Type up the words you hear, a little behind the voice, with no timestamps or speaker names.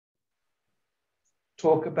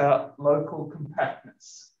talk about local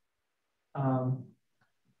compactness. So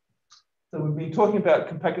we've been talking about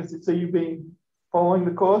compactness. So you've been following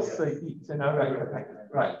the course, yes. So know about compactness,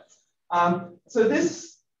 right? So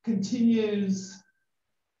this continues.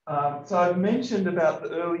 So I've mentioned about the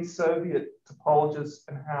early Soviet topologists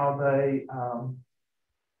and how they.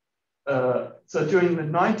 So during the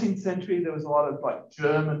 19th century, there was a lot of like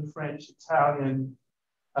German, French, Italian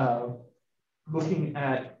looking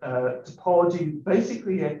at topology.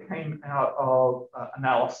 Basically, it came out of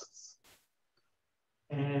analysis.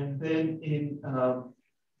 And then in,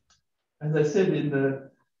 as I said, in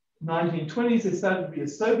the 1920s, there started to be a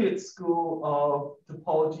Soviet school of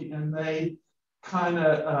topology, and they kind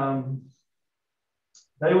of,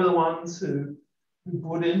 they were the ones who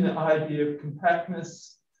put in the idea of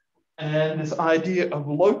compactness and this idea of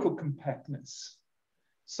local compactness.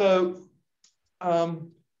 So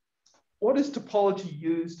what is topology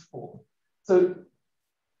used for? So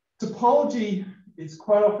topology is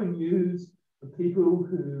quite often used for people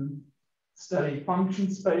who study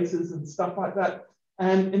function spaces and stuff like that.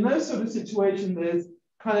 And in those sort of situations, there's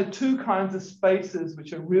kind of two kinds of spaces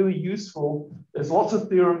which are really useful. There's lots of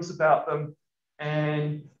theorems about them.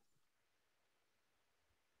 And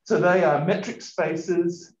so they are metric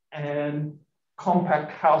spaces and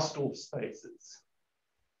compact Hausdorff spaces.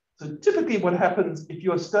 So typically what happens if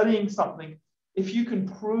you're studying something, if you can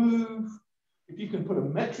put a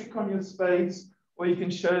metric on your space, or you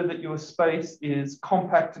can show that your space is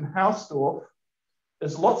compact and Hausdorff,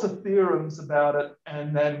 there's lots of theorems about it,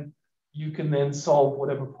 and then you can then solve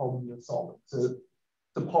whatever problem you're solving. So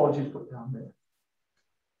topology is put down there.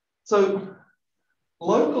 So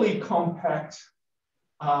locally compact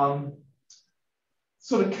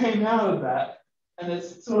sort of came out of that, and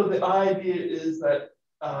it's sort of the idea is that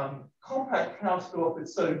compact Hausdorff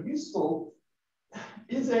is so useful.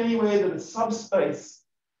 Is there any way that a subspace,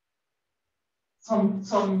 some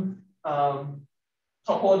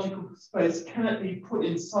topological space, can it be put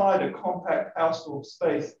inside a compact Hausdorff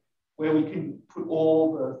space where we can put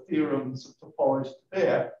all the theorems of topology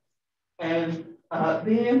there? And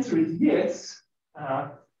the answer is yes.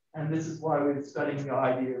 And this is why we're studying the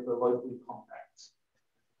idea of the locally compact.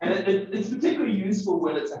 And it's particularly useful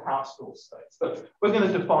when it's a Hausdorff space, but we're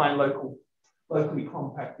going to define locally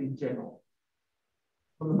compact in general.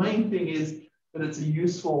 But the main thing is that it's a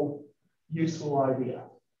useful idea.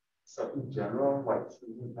 So in general, like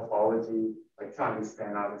in topology, like to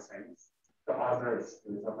understand other things, the other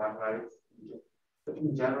skills of mathematics. But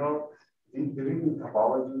in general, do we need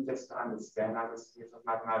topology just to understand other skills of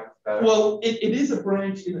mathematics better? Well, it is a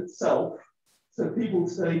branch in itself. So people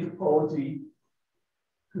study topology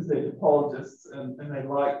because they're topologists and they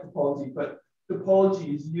like topology, but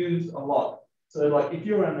topology is used a lot. So like if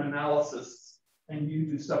you're an analysis and you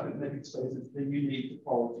do stuff in metric spaces, then you need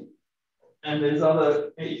topology. And there's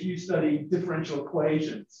other, if you study differential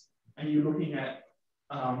equations and you're looking at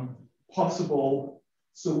possible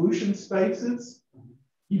solution spaces,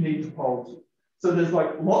 you need topology. So there's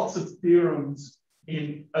like lots of theorems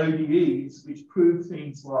in ODEs which prove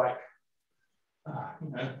things like,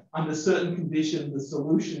 under certain conditions, the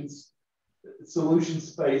solution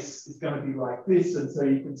space is going to be like this. And so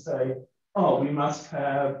you can say, oh, we must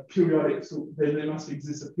have periodic, there must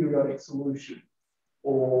exist a periodic solution,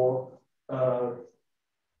 or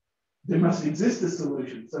there must exist a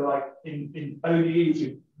solution. So like in ODEs,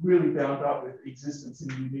 you're really bound up with existence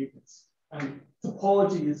and uniqueness. And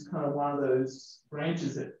topology is kind of one of those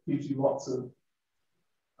branches that gives you lots of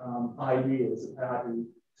ideas of how to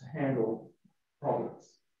handle problems.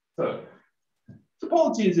 So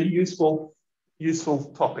topology is a useful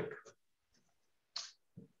topic.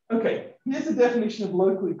 Okay, here's a definition of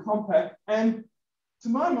locally compact. And to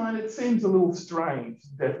my mind, it seems a little strange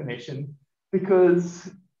definition, because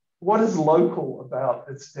what is local about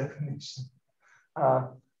this definition?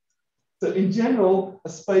 So in general, a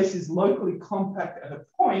space is locally compact at a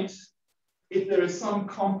point if there is some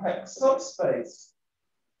compact subspace,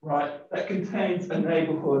 right, that contains a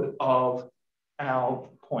neighborhood of our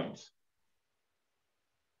point.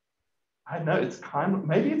 I know it's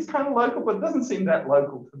maybe it's kind of local, but it doesn't seem that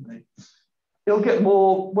local to me. It'll get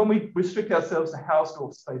more, when we restrict ourselves to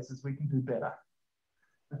Hausdorff spaces, we can do better.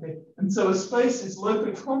 Okay, and so a space is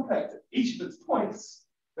locally compact at each of its points,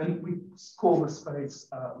 then we call the space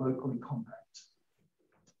locally compact.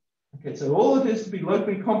 Okay, so all it is to be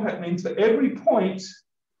locally compact means for every point,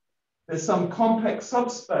 there's some compact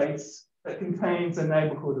subspace that contains a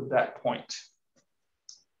neighborhood of that point.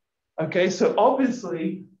 Okay, so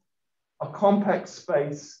obviously a compact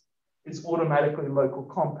space is automatically local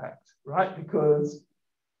compact, right? Because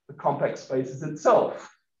the compact space is itself.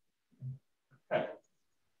 Okay.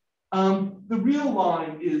 The real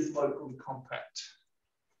line is locally compact.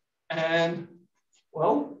 And,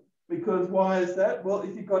 well, because why is that? Well,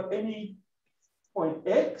 if you've got any point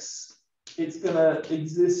X, it's going to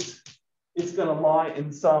exist, it's going to lie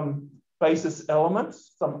in some basis element,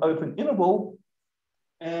 some open interval,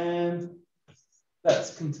 and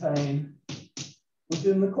that's contained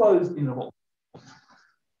within the closed interval.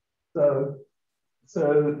 So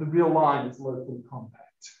the real line is locally compact.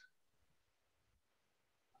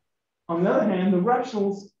 On the other hand, the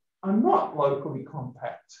rationals are not locally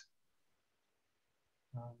compact.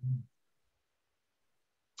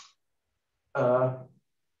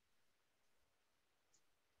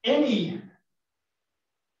 Any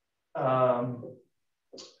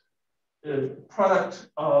product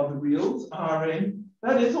of the reals, Rn,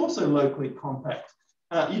 that is also locally compact.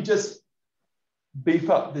 You just beef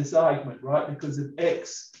up this argument, right? Because if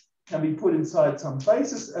X can be put inside some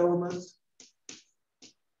basis element,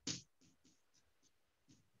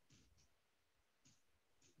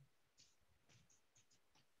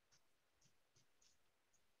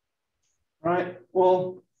 right?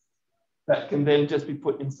 Well, that can then just be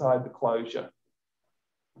put inside the closure.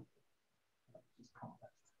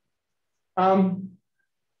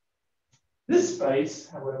 This space,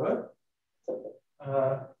 however,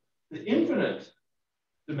 the infinite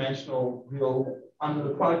dimensional real under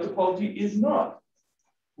the product topology is not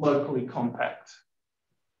locally compact.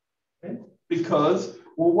 Okay? Because,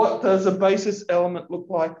 well, what does a basis element look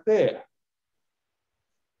like there?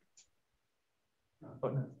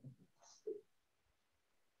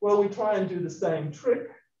 Well, we try and do the same trick.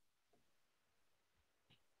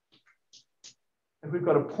 If we've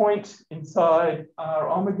got a point inside R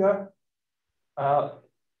omega,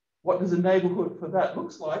 what does a neighborhood for that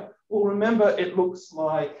looks like? Well, remember, it looks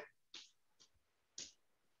like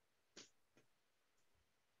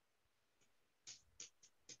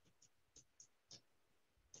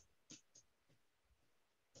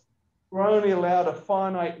we're only allowed a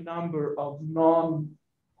finite number of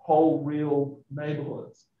non-whole real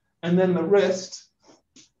neighborhoods. And then the rest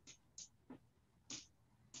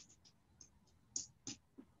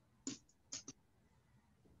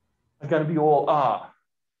are going to be all R.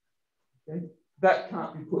 Okay? That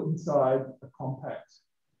can't be put inside a compact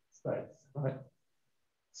space, right?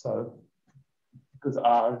 So, because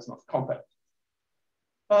R is not compact.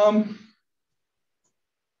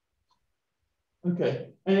 Okay,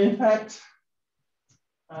 and in fact,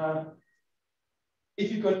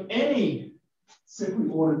 if you've got any simply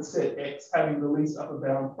ordered set X having the least upper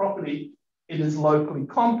bound property, it is locally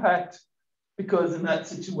compact, because in that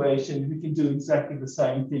situation, we can do exactly the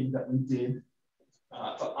same thing that we did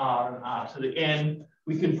for R and R to the N.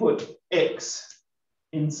 We can put X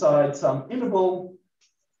inside some interval,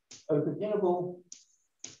 open interval,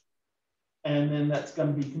 and then that's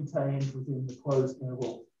going to be contained within the closed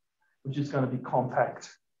interval, which is going to be compact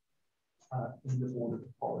in the order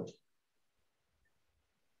topology.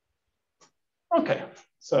 Okay,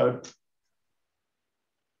 so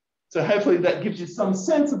hopefully that gives you some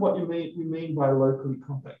sense of what we mean by locally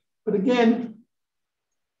compact. But again,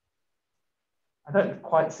 I don't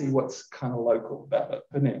quite see what's kind of local about it,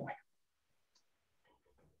 but anyway.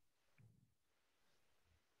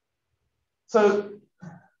 So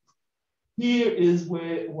here is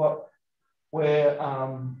where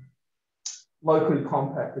locally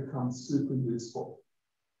compact becomes super useful.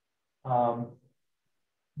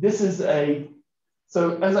 This is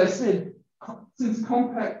so as I said, since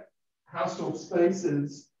compact Hausdorff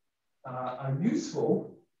spaces are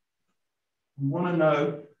useful, we want to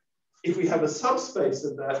know if we have a subspace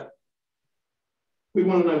of that. We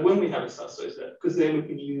want to know when we have a subspace of that, because then we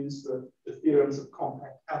can use the theorems of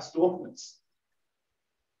compact Hausdorffness.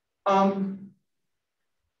 And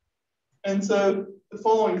so the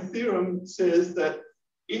following theorem says that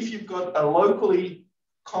if you've got a locally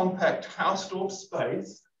compact Hausdorff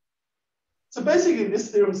space, so basically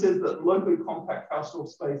this theorem says that locally compact Hausdorff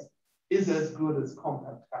space is as good as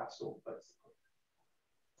compact Hausdorff, basically.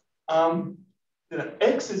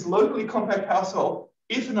 X is locally compact Hausdorff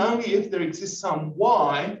if and only if there exists some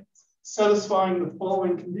Y satisfying the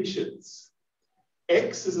following conditions.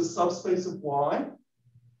 X is a subspace of Y.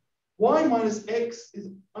 Y minus X is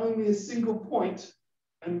only a single point,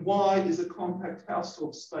 and Y is a compact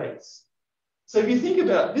Hausdorff space. So if you think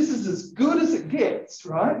about it, this is as good as it gets,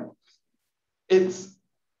 right? It's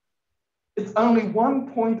only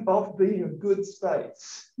one point off being a good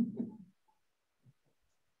space.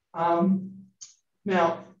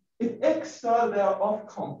 Now, if X started out off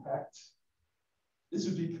compact, this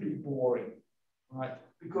would be pretty boring, right?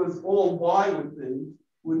 Because all Y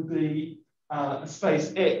would be the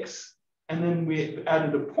space X, and then we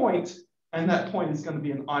added a point, and that point is going to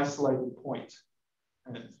be an isolated point.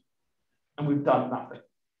 And we've done nothing.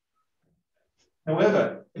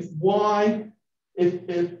 However, if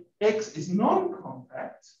x is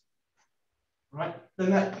non-compact, right,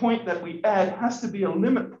 then that point that we add has to be a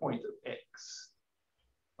limit point of x,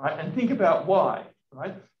 right? And think about why,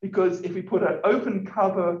 right? Because if we put an open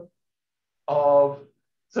cover of,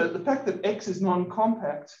 so the fact that x is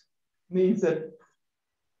non-compact means that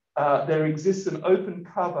there exists an open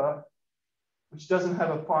cover which doesn't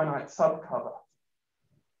have a finite subcover.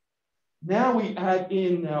 Now we add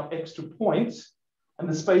in our extra point and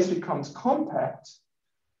the space becomes compact.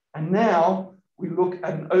 And now we look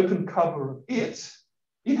at an open cover of it.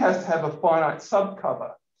 It has to have a finite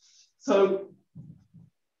subcover. So,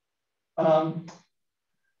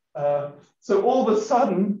 so all of a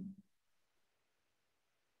sudden,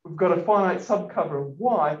 we've got a finite subcover of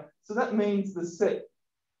y. So that means the set,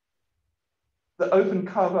 the open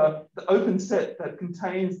cover, the open set that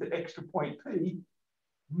contains the extra point P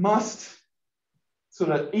must sort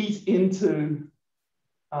of eat into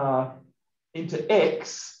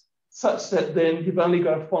X such that then you've only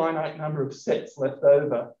got a finite number of sets left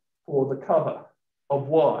over for the cover of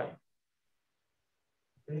Y.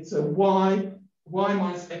 Okay, so Y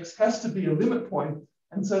minus X has to be a limit point,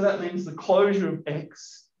 and so that means the closure of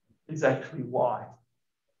X is actually Y.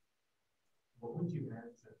 What would you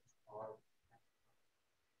add to R?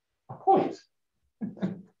 A point.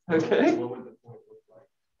 Okay. What would the point look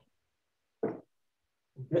like?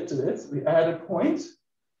 We'll get to this. We add a point.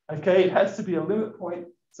 Okay, it has to be a limit point.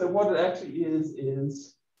 So what it actually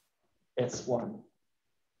is S1.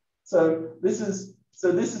 So this is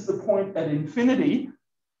the point at infinity.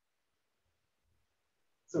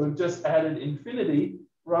 So we've just added infinity,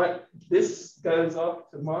 right? This goes off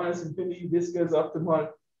to minus infinity. This goes off to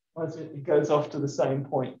minus infinity. It goes off to the same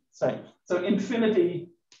point. Same. So infinity,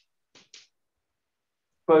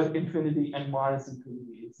 both infinity and minus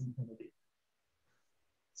infinity is infinity.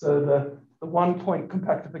 So the 1 point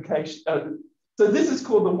compactification. So this is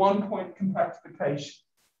called the 1 point compactification.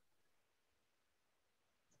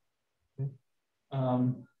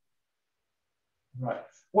 Right.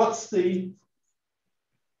 What's the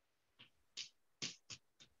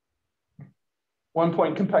 1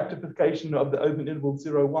 point compactification of the open interval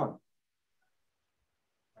 0, 1?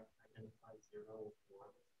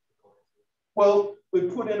 Well, we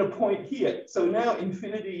put in a point here. So now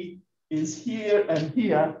infinity is here and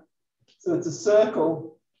here. So it's a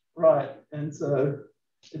circle, right? And so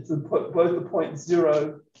it's both the point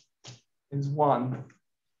 0 is 1.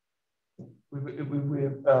 We've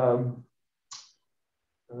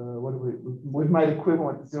made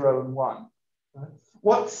equivalent 0 and 1. Right?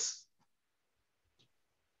 What's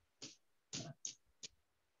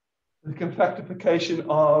the compactification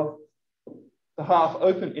of the half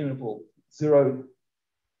open interval 0?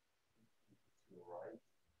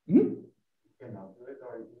 Hmm?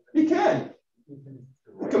 You can.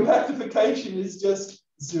 The compactification is just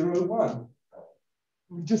 0, 1.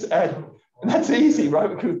 We just add, and that's easy, right?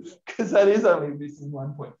 Because that is only missing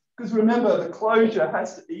 1 point. Because remember, the closure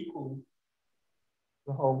has to equal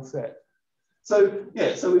the whole set. So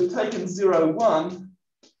yeah, so we've taken 0, 1,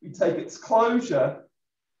 we take its closure,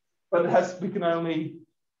 but we can only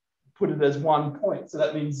put it as 1 point. So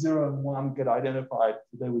that means 0 and 1 get identified.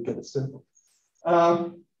 So there we get a circle.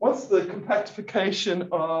 What's the compactification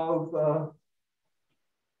of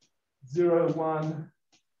 0, 1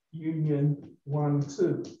 union 1,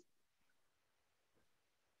 2?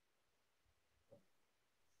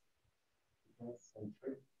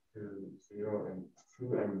 Centric to 0 and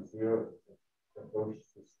 2 and 0 approach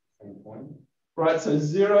the same point. Right, so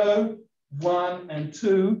 0, 1, and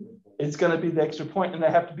 2 is going to be the extra point, and they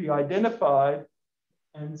have to be identified.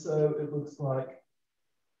 And so it looks like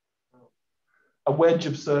a wedge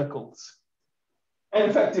of circles. And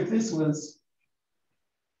in fact, if this was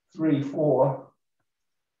 3, 4,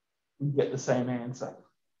 we get the same answer.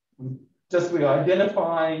 We're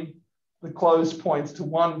identifying the closed points to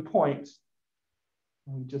 1 point,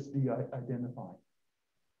 and we just be identifying.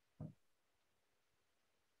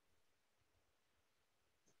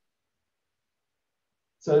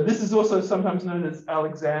 So this is also sometimes known as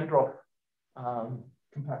Alexandrov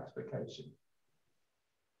compactification.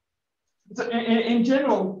 So in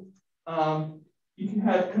general, you can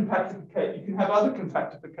have other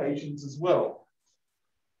compactifications as well.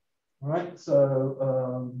 All right,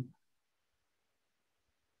 so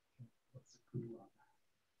what's a good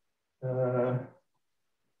one?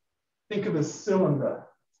 Think of a cylinder.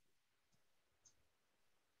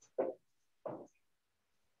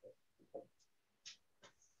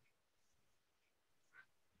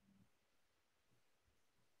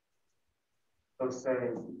 So say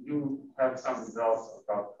you have some results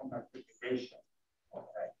about compactification of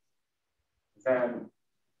X. Then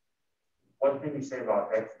what can you say about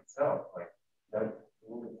X itself? Like that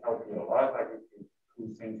would help you a lot. Like if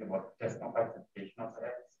you think about just compactification of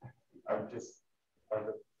X, I would just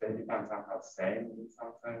they become somehow same in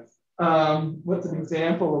some sense. What's an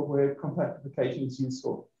example of where compactification is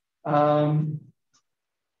useful? So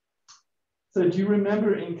do you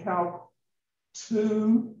remember in Calc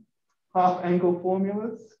 2 half-angle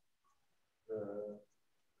formulas?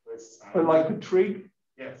 For like the trig?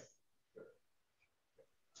 Yes.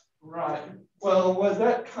 Right. Well, where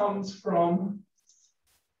that comes from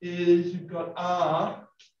is you've got R,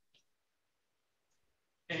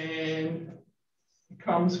 and it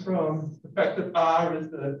comes from the fact that R is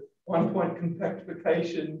the one-point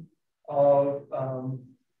compactification of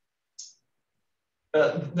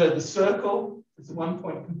the circle. It's a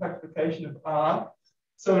one-point compactification of R.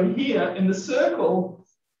 So in here, in the circle,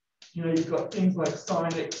 you know, you've got things like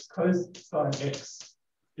sine X, cosine X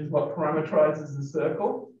is what parameterizes the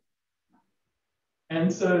circle.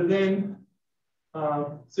 And so then,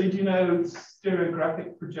 so do you know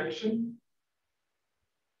stereographic projection?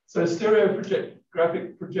 So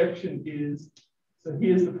stereographic projection is, so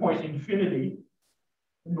here's the point infinity,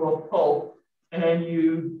 the North Pole, and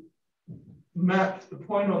you map the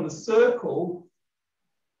point on the circle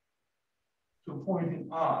to a point in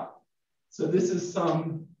R. So this is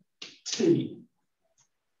some T,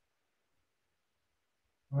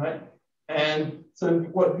 right? And so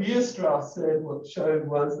what Weierstrass said, what showed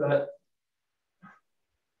was that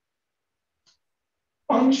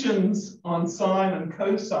functions on sine and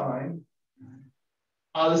cosine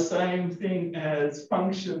are the same thing as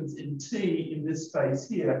functions in T in this space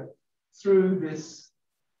here through this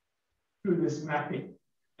mapping.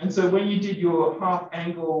 And so when you did your half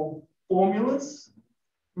angle formulas,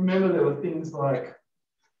 remember there were things like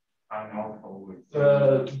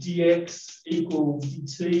dx equals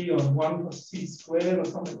dt on 1 plus t squared or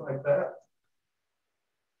something like that.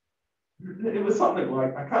 It was something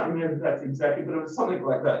like, I can't remember that exactly, but it was something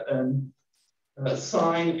like that. And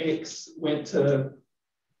sine x went to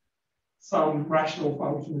some rational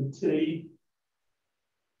function of t.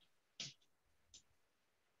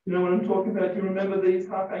 You know what I'm talking about? Do you remember these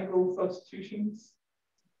half angle substitutions?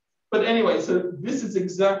 But anyway, so this is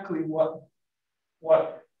exactly what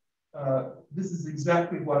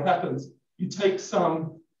happens. You take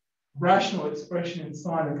some rational expression in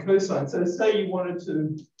sine and cosine. So say you wanted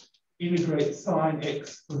to integrate sine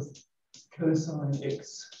x plus cosine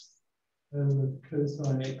x over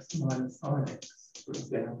cosine x minus sine x, for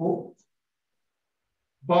example.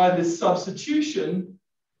 By this substitution,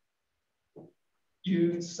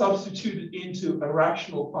 you substitute it into a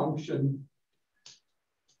rational function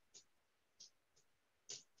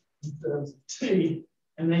in terms of t,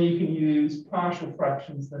 and then you can use partial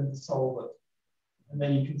fractions then to solve it. And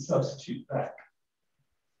then you can substitute back.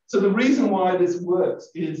 So the reason why this works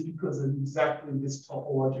is because of exactly this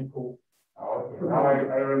topological. Okay. Now I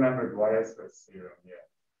remembered Weierstrass theorem, yeah.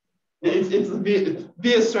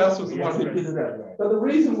 Weierstrass was the one who did it out. But the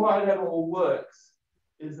reason why that all works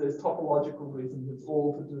is there's topological reasons. It's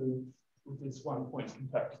all to do with this one-point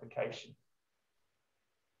compactification.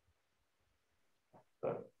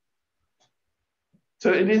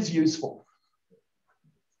 So it is useful.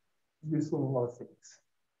 Useful in a lot of things.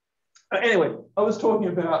 Anyway, I was talking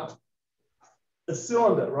about a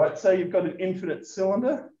cylinder, right? Say you've got an infinite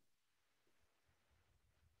cylinder.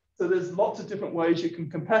 So there's lots of different ways you can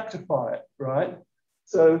compactify it, right?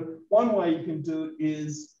 So one way you can do it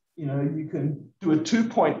is, you know, you can do a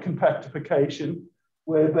two-point compactification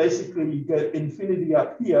where basically you get infinity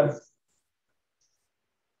up here.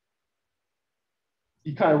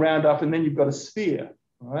 You kind of round up and then you've got a sphere,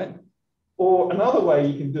 right? Or another way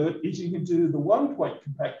you can do it is you can do the one-point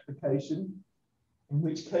compactification, in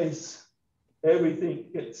which case everything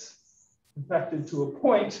gets compacted to a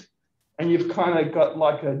point, and you've kind of got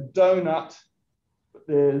like a donut, but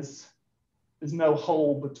there's no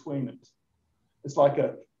hole between it. It's like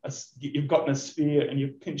you've gotten a sphere and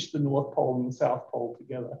you've pinched the North Pole and the South Pole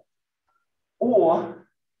together. Or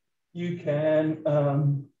you can,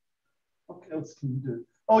 what else can you do?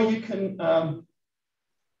 Oh, you can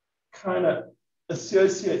kind of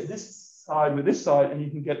associate this side with this side, and you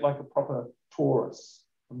can get like a proper torus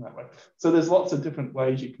from that way. So there's lots of different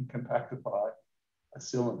ways you can compactify a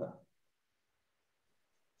cylinder.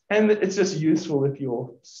 And it's just useful if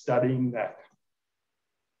you're studying that.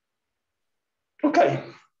 Okay,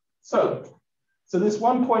 so this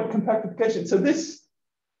one-point compactification. So this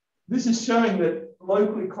is showing that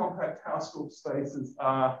locally compact Hausdorff spaces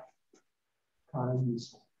are kind of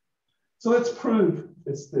useful. So let's prove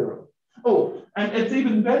this theorem. Oh, and it's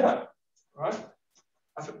even better, right?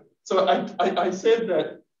 So I said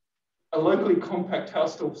that a locally compact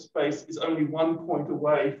Hausdorff space is only one point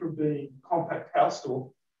away from being compact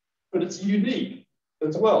Hausdorff, but it's unique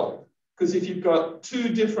as well. Because if you've got two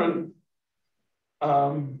different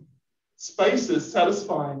spaces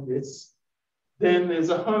satisfying this, then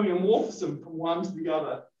there's a homeomorphism from one to the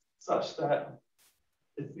other such that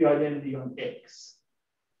it's the identity on X.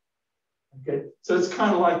 Okay, so it's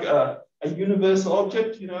kind of like a universal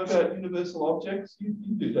object. You know about universal objects? You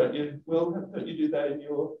do, don't you? Well, don't you do that in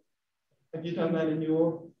your, have you done that in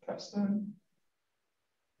your capstone?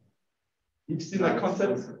 You've seen that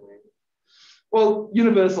concept? Well,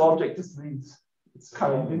 universal object just means it's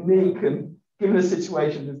kind of unique, and given a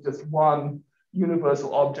situation, there's just one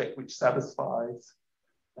universal object which satisfies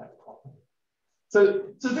that property. So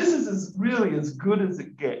this is really as good as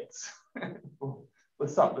it gets for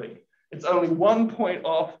something. It's only one point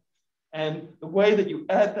off, and the way that you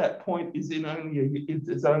add that point is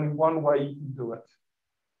there's only one way you can do it.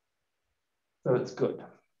 So it's good.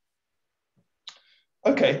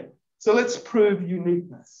 Okay, so let's prove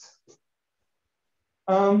uniqueness.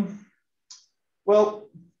 Well,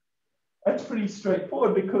 that's pretty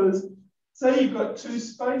straightforward because say you've got two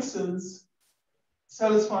spaces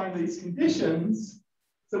satisfying these conditions,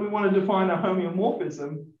 so we want to define a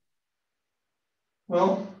homeomorphism.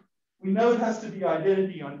 Well, we know it has to be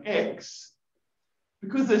identity on X.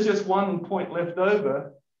 Because there's just one point left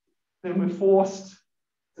over, then we're forced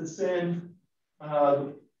to send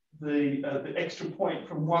the extra point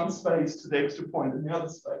from one space to the extra point in the other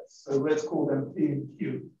space. So let's call them P and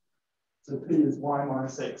Q. So P is Y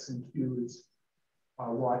minus X and Q is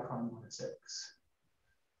Y prime minus X.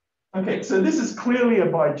 Okay, so this is clearly a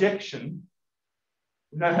bijection.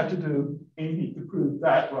 We don't have to do anything to prove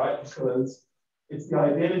that, right? Because it's the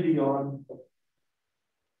identity on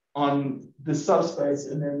the subspace,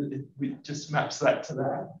 and then it just maps that to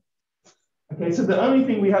that. Okay, so the only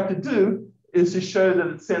thing we have to do is to show that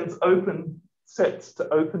it sends open sets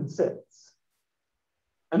to open sets.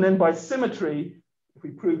 And then by symmetry, if we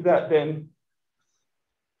prove that, then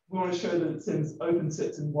we want to show that it sends open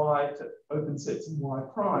sets in Y to open sets in Y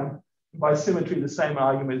prime. And by symmetry, the same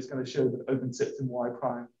argument is going to show that open sets in Y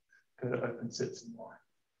prime go to open sets in Y.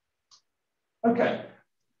 Okay,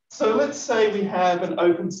 so let's say we have an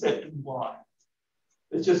open set in Y.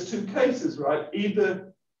 There's just two cases, right?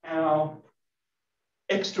 Either our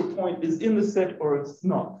extra point is in the set or it's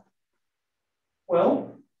not.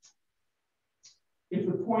 Well, if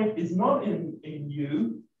the point is not in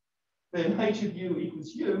U, then H of U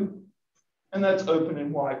equals U, and that's open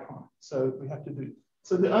in Y prime. So we have to do.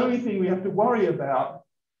 So the only thing we have to worry about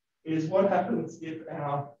is what happens if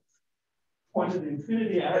our point at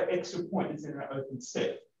infinity, our extra point is in our open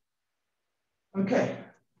set. Okay,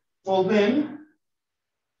 well then,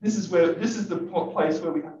 this is the place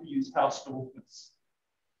where we have to use Hausdorffness.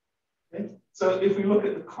 Okay? So if we look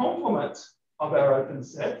at the complement of our open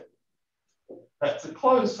set, that's a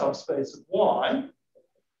closed subspace of Y.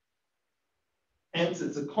 Hence,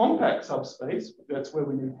 it's a compact subspace. That's where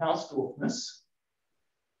we need Hausdorffness.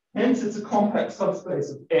 Hence, it's a compact subspace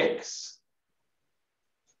of X.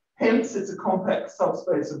 Hence, it's a compact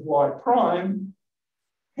subspace of Y prime.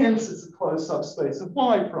 Hence, it's a closed subspace of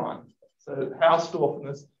Y prime. So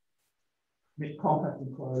Hausdorffness, compact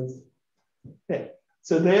and closed. Okay.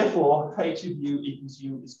 So therefore, H of U equals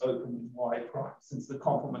U is open in Y prime, since the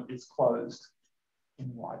complement is closed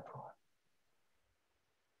in Y prime.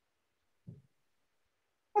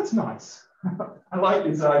 That's nice. I like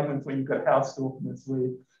these arguments when you've got Hausdorffness, where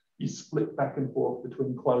you split back and forth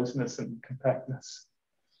between closedness and compactness.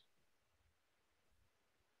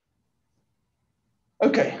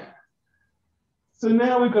 Okay, so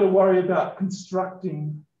now we've got to worry about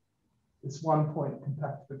constructing this one-point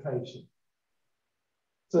compactification.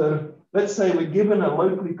 So let's say we're given a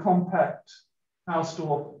locally compact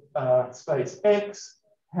Hausdorff space X.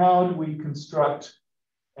 How do we construct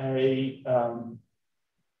a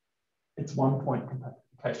its one-point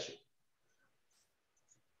compactification?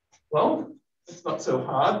 Well, it's not so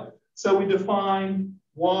hard. So we define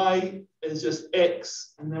Y as just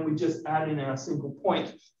X, and then we just add in our single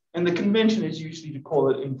point. And the convention is usually to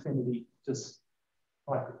call it infinity, just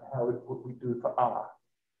like what we do for R.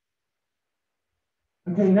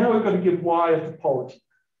 Okay, now we've got to give Y a topology.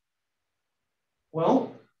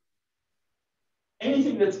 Well,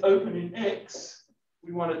 anything that's open in X,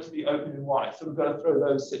 we want it to be open in Y. So we've got to throw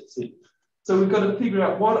those sets in. So we've got to figure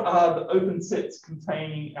out what are the open sets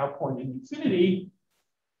containing our point in infinity.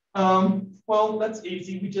 Well, that's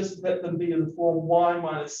easy. We just let them be in the form y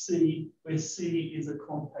minus c, where c is a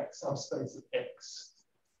compact subspace of X.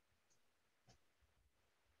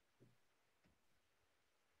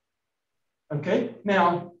 Okay,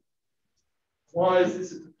 now, why is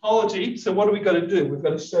this a topology? So what do we got to do? We've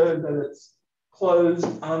got to show that it's closed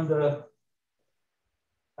under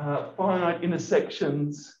finite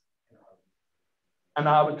intersections and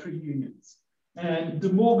arbitrary unions. And De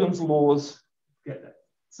Morgan's laws get that.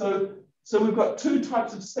 So we've got two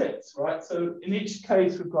types of sets, right? So in each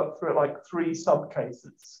case, we've got three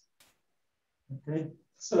subcases. Okay,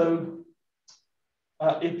 so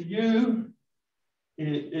if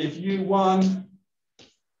U1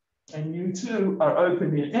 and U2 are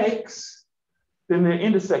open in X, then their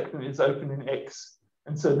intersection is open in X,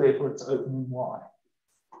 and so therefore it's open in Y.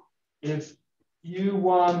 If U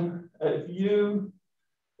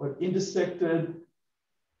were intersected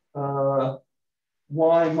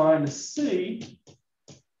Y minus C,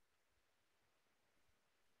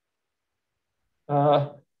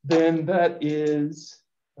 then that is,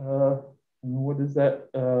 what is that?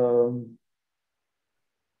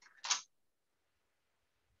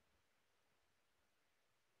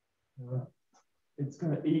 It's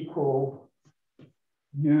going to equal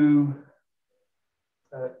U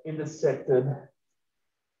intersected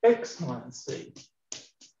X minus C.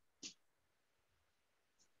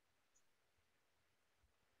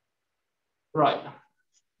 Right,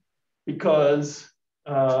 because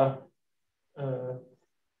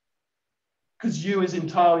U is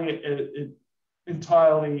entirely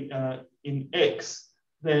in X,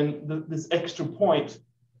 then this extra point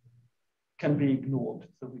can be ignored.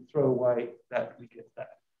 So we throw away that, we get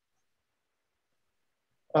that.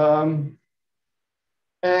 And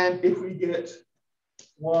if we get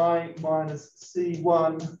Y minus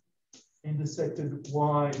C1 intersected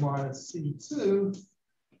Y minus C2,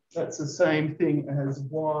 that's the same thing as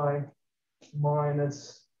Y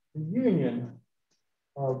minus the union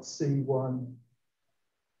of C1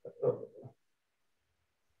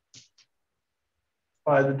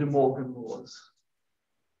 by the De Morgan laws.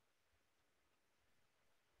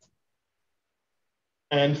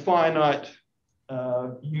 And finite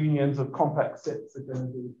unions of compact sets are going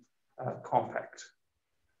to be compact.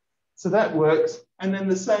 So that works. And then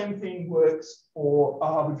the same thing works for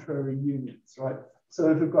arbitrary unions, right? So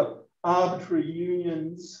if we've got arbitrary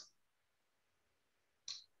unions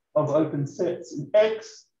of open sets in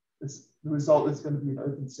X, the result is going to be an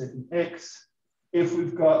open set in X. If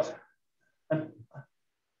we've got an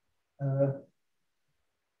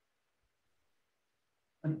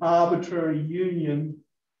arbitrary union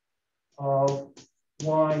of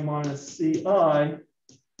Y minus Ci,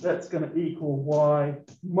 that's going to equal Y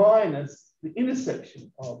minus the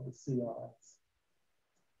intersection of the Ci's.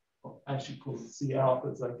 Well, I should call it C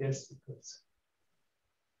alphas, I guess, because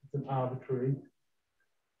it's an arbitrary.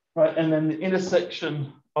 Right, and then the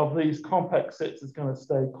intersection of these compact sets is going to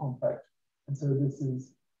stay compact. And so this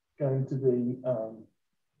is going to be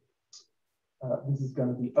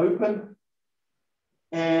open.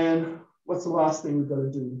 And what's the last thing we've got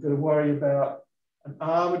to do? We've got to worry about an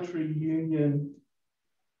arbitrary union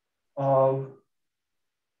of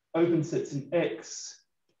open sets in X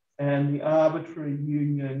and the arbitrary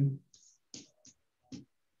union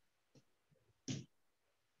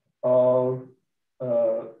of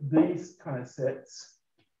these kind of sets.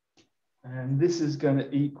 And this is going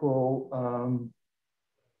to equal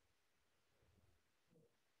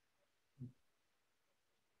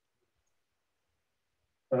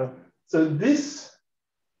so this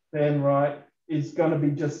then, right, is going to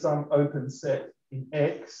be just some open set in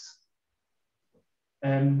X.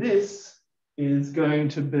 And this is going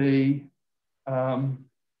to be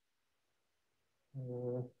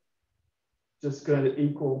just going to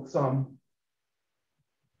equal some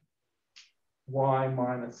Y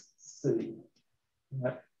minus C.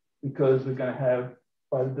 Right? Because we're going to have,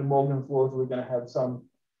 by the De Morgan's laws, we're going to have some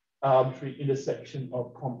arbitrary intersection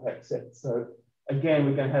of compact sets. So again,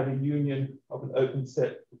 we're going to have a union of an open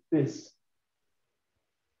set with this,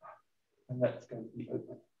 and that's going to be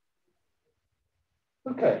open.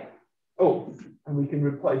 Okay. Oh, and we can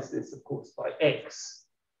replace this, of course, by X,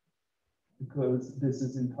 because this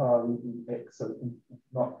is entirely in X, so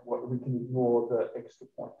not what we can ignore the extra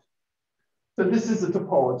point. So this is a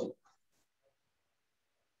topology.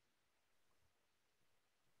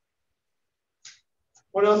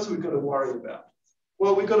 What else have we got to worry about?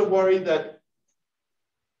 Well, we've got to worry that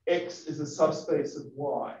X is a subspace of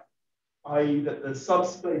Y, i.e. that the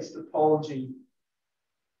subspace topology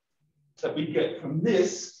that we get from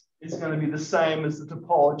this is going to be the same as the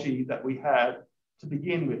topology that we had to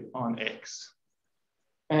begin with on X.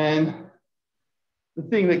 And the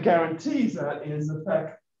thing that guarantees that is the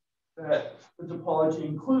fact that the topology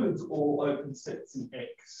includes all open sets in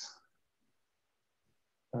X.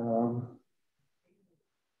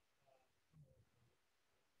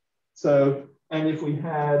 So, and if we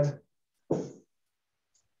had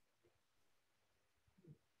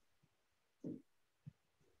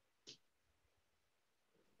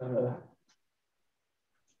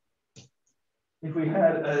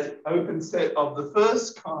an open set of the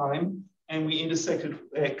first kind and we intersected with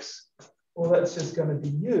X, well, that's just going to be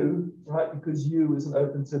U, right? Because U is an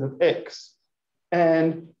open set of X.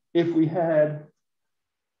 And if we had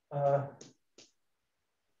an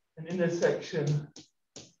intersection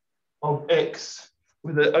of X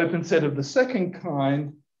with an open set of the second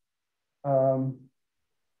kind, that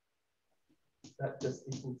just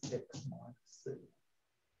equals X minus C.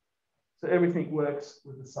 So everything works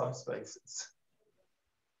with the subspaces.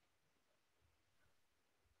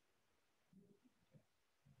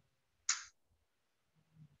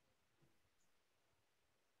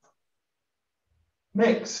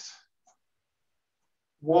 Next,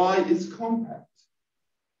 Y is compact.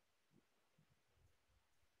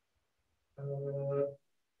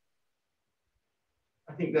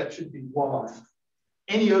 I think that should be Y.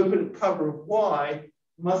 Any open cover of Y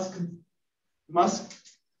must.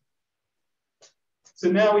 So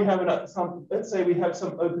now we have let's say we have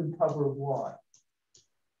some open cover of Y.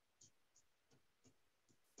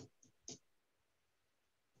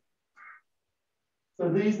 So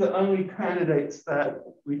these are the only candidates that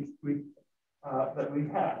we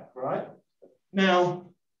have, right? Now,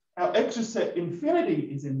 our extra set infinity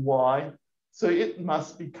is in Y, so it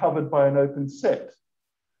must be covered by an open set.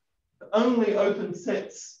 The only open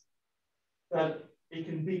sets that it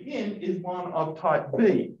can be in is one of type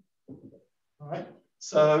B, right?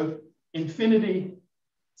 So infinity,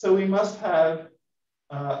 so we must have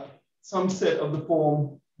some set of the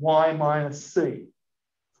form Y minus C.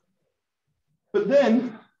 But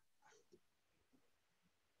then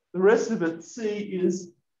the rest of it, C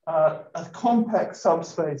is a compact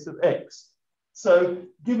subspace of X. So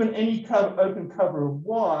given any open cover of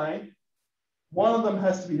Y, one of them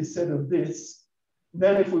has to be a set of this.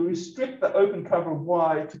 Then if we restrict the open cover of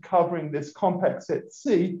Y to covering this compact set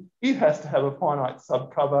C, it has to have a finite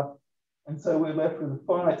subcover. And so we're left with a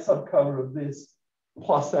finite subcover of this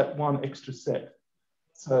plus that one extra set.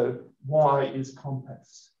 So Y is compact.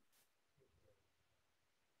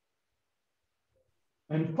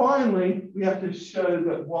 And finally, we have to show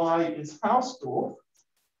that Y is Hausdorff.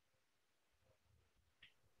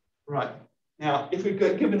 Right. Now, if we've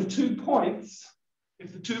got given 2 points,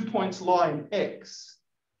 if the 2 points lie in X,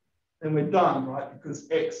 then we're done, right?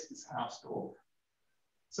 Because X is Hausdorff.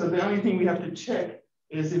 So the only thing we have to check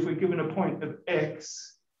is if we're given a point of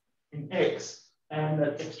X in X and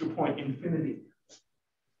that extra point infinity.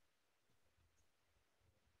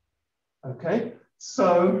 Okay,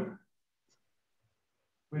 so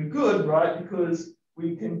we're good, right? Because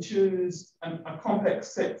we can choose a compact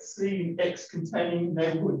set C in X containing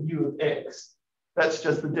neighborhood U of X. That's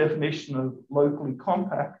just the definition of locally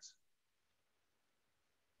compact.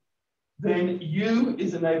 Then U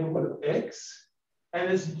is a neighborhood of X, and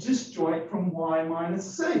it's disjoint from Y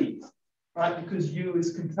minus C, right? Because U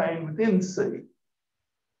is contained within C.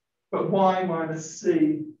 But Y minus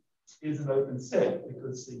C is an open set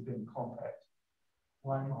because C being compact.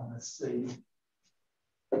 Y minus C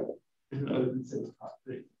is an open set of type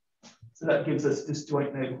B. So that gives us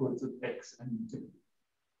disjoint neighborhoods of X and U.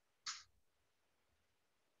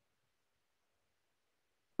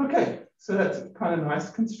 Okay, so that's a kind of nice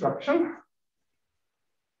construction.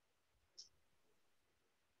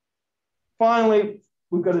 Finally,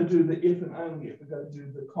 we've got to do the if and only if. We've got to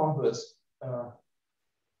do the converse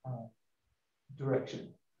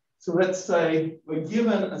direction. So let's say we're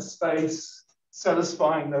given a space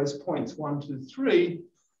satisfying those points 1, 2, 3.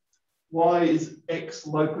 Y is X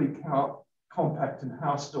locally compact in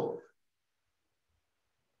Hausdorff.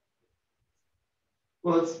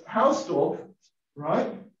 Well, it's Hausdorff,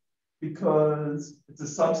 right? Because it's a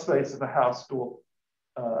subspace of a Hausdorff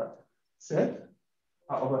set,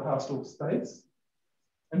 of a Hausdorff space.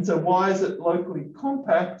 And so why is it locally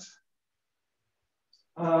compact?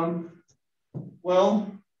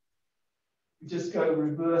 Well, we just go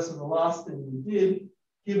reverse of the last thing we did.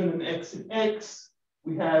 Given an X in X,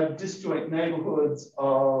 we have disjoint neighborhoods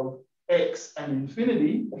of X and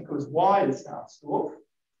infinity because Y is Hausdorff.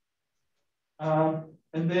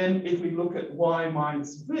 And then if we look at Y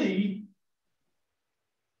minus V,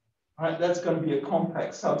 right, that's going to be a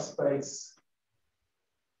compact subspace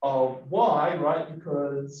of Y, right,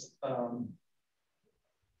 because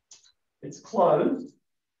it's closed.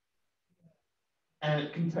 and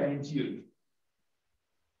it contains U.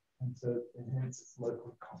 And so hence it's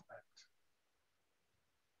locally compact.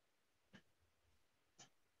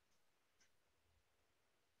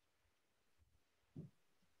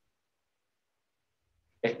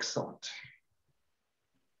 Excellent.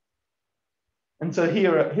 And so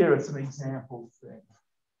here are some examples then.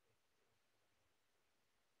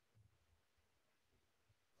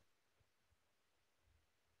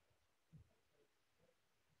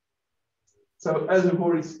 So as I've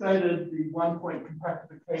already stated, the 1-point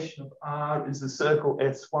compactification of R is the circle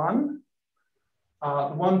S1. The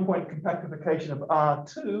 1-point compactification of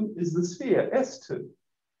R2 is the sphere S2.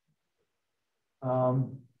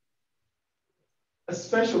 A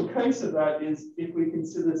special case of that is if we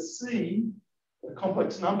consider C, the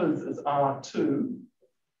complex numbers, as R2,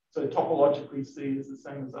 so topologically C is the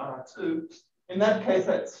same as R2. In that case,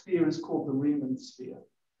 that sphere is called the Riemann sphere.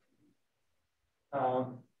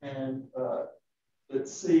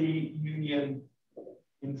 It's C union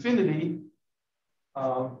infinity,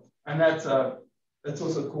 and that's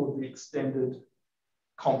also called the extended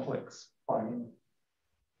complex plane.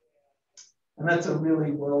 And that's a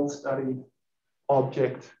really well-studied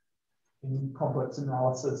object in complex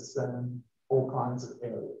analysis and all kinds of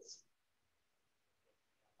areas.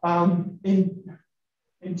 In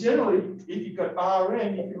generally, if you've got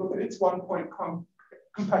Rn, if you look at its 1-point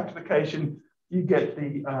compactification, you get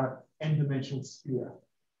the n-dimensional sphere.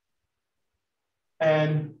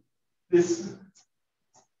 And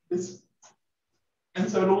and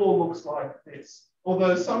so it all looks like this.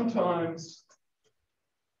 Although sometimes,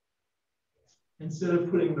 instead of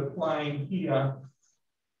putting the plane here,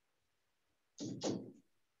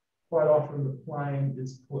 quite often the plane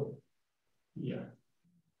is put here.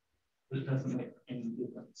 But it doesn't make any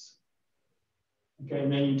difference. Okay,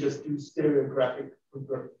 and then you just do stereographic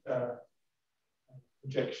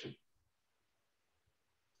projection.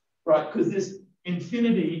 Right, because this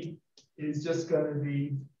infinity is just going to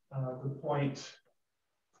be the point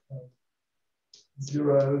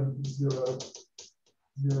 0, 0,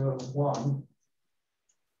 0, 1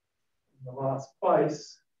 in the last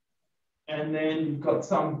place. And then you've got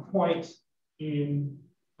some point in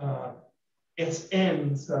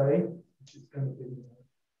Sn, say, which is going to be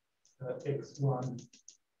x1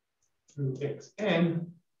 through xn,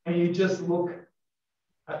 and you just look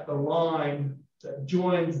at the line that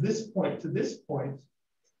joins this point to this point,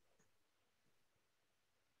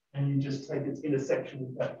 and you just take its intersection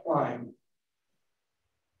with that plane.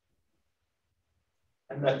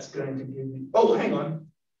 And that's going to give you, oh, hang on.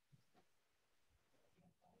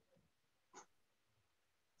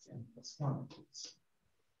 N+1.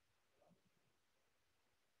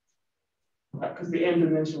 Because the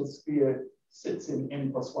n-dimensional sphere sits in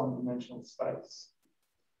n+1 dimensional space.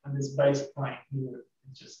 And this base plane here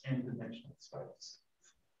is just n-dimensional space.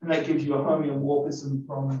 And that gives you a homeomorphism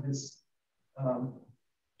from this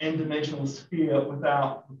n-dimensional sphere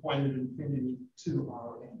without the point of infinity to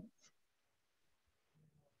Rn.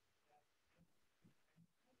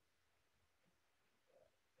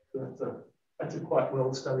 So that's a quite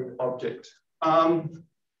well-studied object.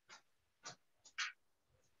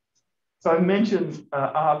 So I mentioned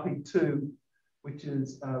RP2, which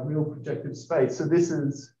is real projective space. So this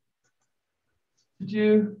is, did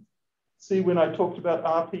you see when I talked about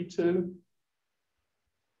RP2?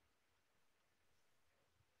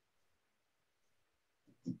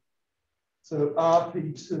 So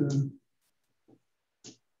RP2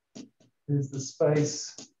 is the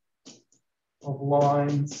space of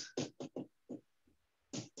lines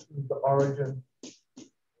with the origin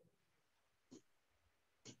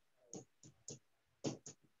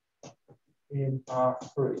in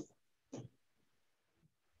R3.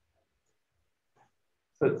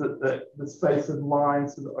 So it's the space of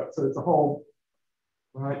lines, so it's a whole,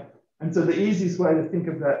 right? And so the easiest way to think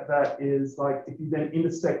of that is like if you then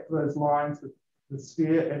intersect those lines with the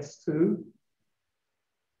sphere S2,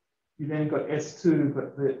 you then got S2,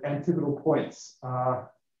 but the antipodal points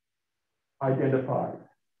are identified.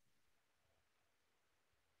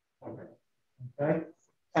 Okay.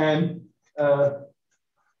 And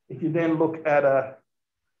if you then look at a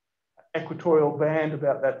equatorial band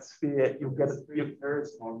about that sphere, you'll get it.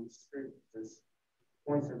 There's on the street, there's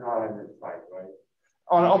points are not identified, right?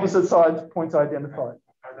 On opposite sides, points identified.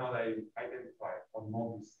 Are not identified on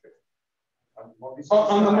Mobius strip.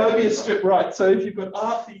 On the Mobius strip, right. So if you've got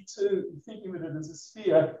RP2, thinking of it as a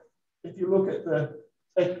sphere, if you look at the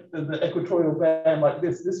equatorial band like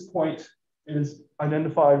this point is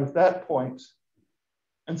identified with that point.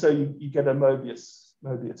 And so you get a Mobius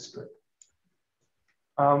strip.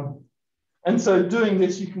 And so doing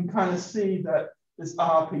this, you can kind of see that this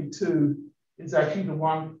RP2 is actually the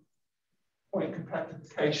one-point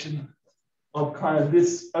compactification of kind of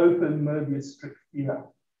this open Mobius strip here.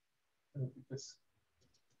 Just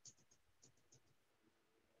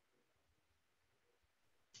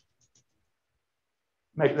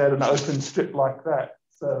make that an open strip like that.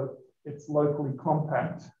 So it's locally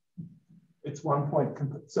compact. It's 1 point.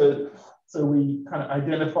 So we kind of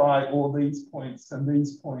identify all these points, and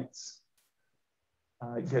these points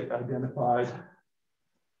get identified.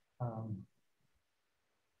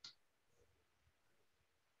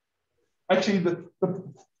 Actually,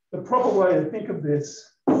 the proper way to think of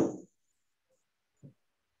this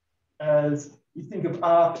as you think of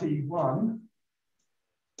RP1,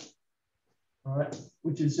 right,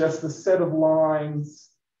 which is just the set of lines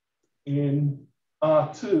in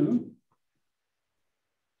R2.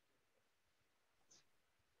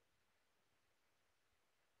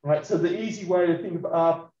 Right, so the easy way to think of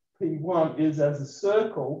RP1 is as a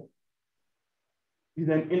circle. You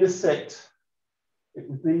then intersect it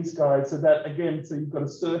with these guys. So that again, so you've got a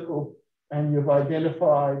circle and you've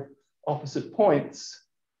identified opposite points.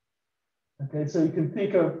 Okay, so you can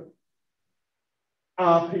think of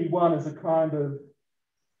RP1 as a kind of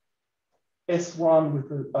S1 with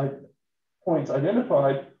the points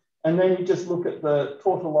identified. And then you just look at the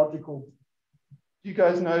tautological. Do you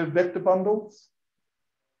guys know vector bundles?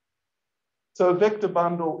 So a vector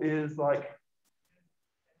bundle is like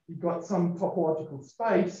you've got some topological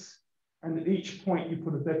space, and at each point you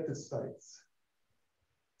put a vector space.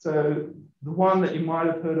 So the one that you might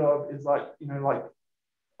have heard of is like,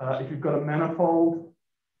 if you've got a manifold,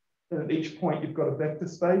 then at each point you've got a vector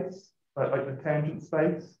space, like the tangent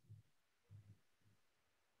space.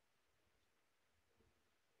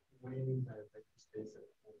 What do you mean by a vector space?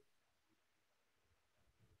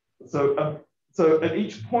 So at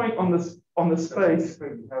each point on the space,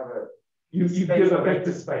 you give a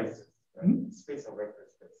vector space. Space or vector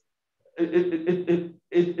space.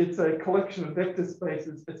 It's a collection of vector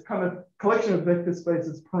spaces. It's kind of collection of vector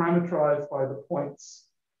spaces parameterized by the points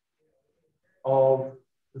of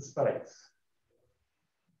the space.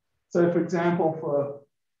 So for example, for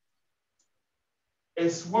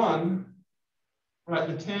S1, right,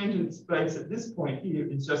 the tangent space at this point here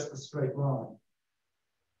is just a straight line.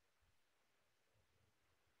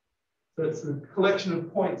 So it's a collection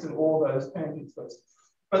of points in all those tangent spaces.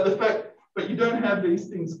 But you don't have these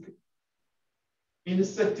things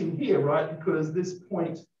intersecting here, right? Because this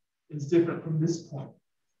point is different from this point.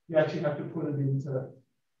 You actually have to put it into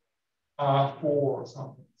R4 or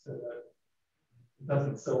something so that it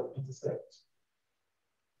doesn't self-intersect.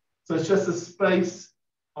 So it's just a space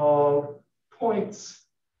of points.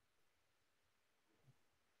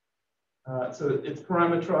 So it's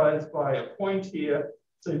parameterized by a point here.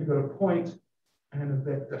 So you've got a point and a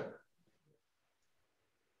vector.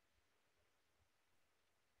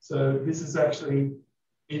 So this is actually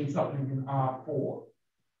in something in R4.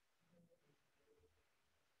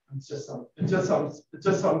 It's just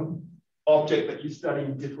some object that you study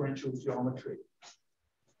in differential geometry.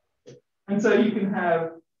 And so you can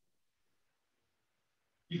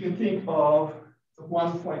think of the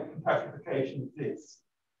 1 point compactification of this.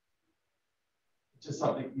 It's just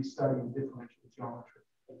something you study in differential geometry.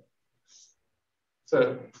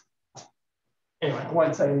 So anyway, I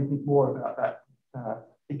won't say anything more about that.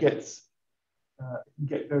 It can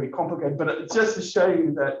get very complicated, but it's just to show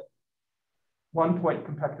you that 1 point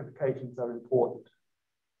compactifications are important.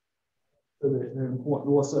 So they're important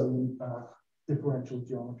also in differential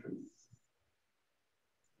geometry.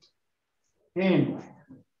 Anyway.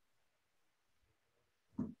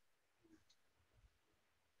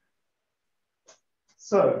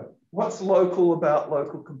 So what's local about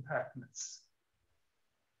local compactness?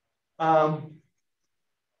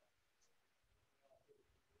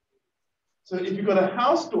 So if you've got a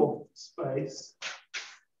Hausdorff space,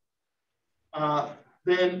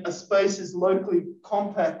 then a space is locally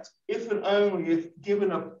compact if and only if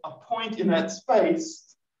given a point in that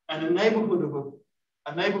space and a neighborhood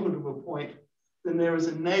of a point, then there is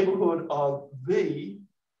a neighborhood of V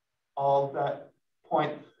of that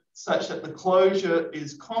point such that the closure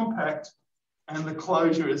is compact and the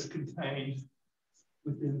closure is contained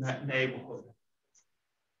within that neighborhood.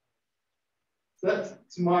 So that's,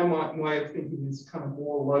 to my way of thinking, is kind of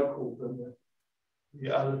more local than the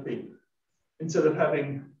other thing. Instead of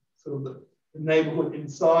having sort of the neighborhood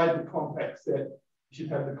inside the compact set, you should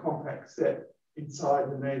have the compact set inside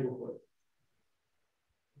the neighborhood.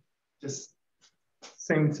 Just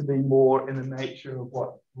seems to be more in the nature of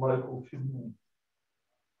what local should mean.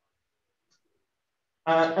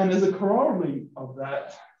 And as a corollary of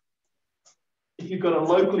that, if you've got a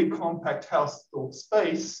locally compact Hausdorff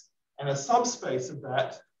space and a subspace of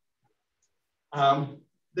that,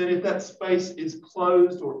 then if that space is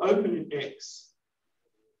closed or open in X,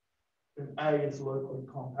 then A is locally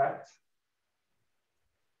compact.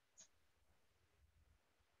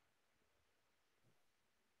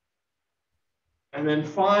 And then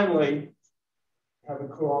finally, have a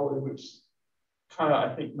corollary which kind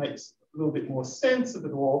of, I think, makes a little bit more sense of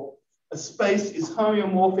it all. A space is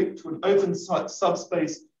homeomorphic to an open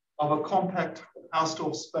subspace of a compact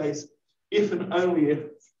Hausdorff space if and only if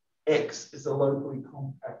X is a locally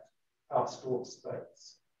compact Hausdorff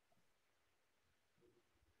space.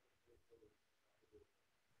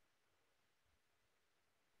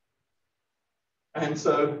 And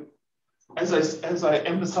so, as I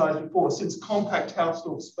emphasized before, since compact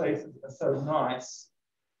Hausdorff spaces are so nice,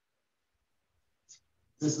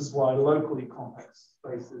 this is why locally compact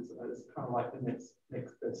spaces are kind of like the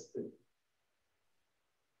next best thing.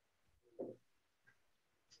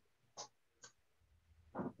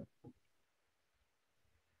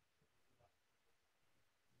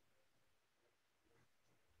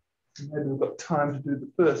 Maybe we've got time to do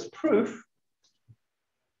the first proof.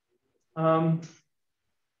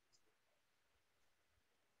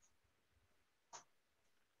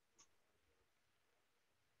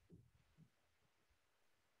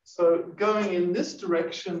 So going in this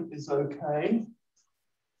direction is okay.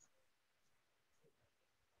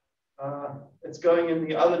 It's going in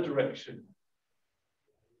the other direction.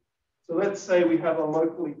 So let's say we have a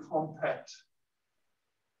locally compact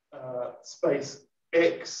space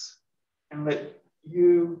X, and let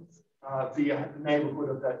U be a neighborhood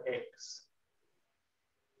of that X.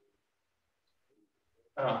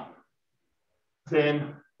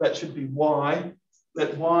 Then that should be Y.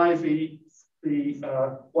 Let Y be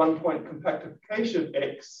the one-point compactification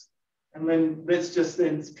X, and then let's just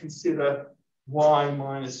then consider Y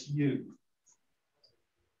minus U.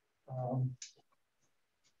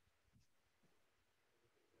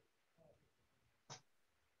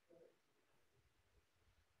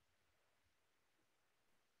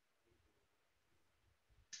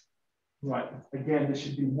 Right, again, this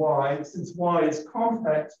should be Y. Since Y is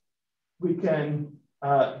compact, we can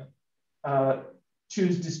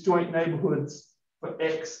choose disjoint neighborhoods for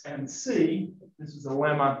X and C. This is a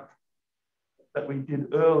lemma that we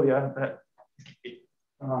did earlier, that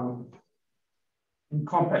in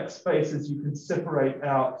compact spaces, you can separate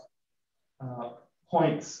out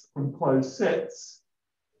points from closed sets.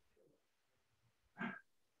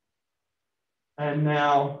 And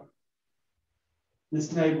now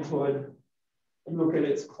this neighborhood, look at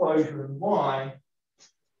its closure in Y,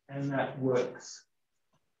 and that works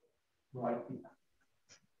right here.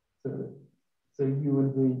 So U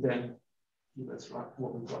and V then give us right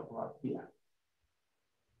what we've got right here.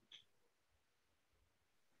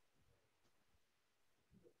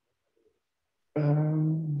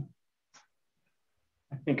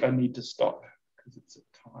 I think I need to stop because it's at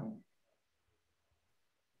time.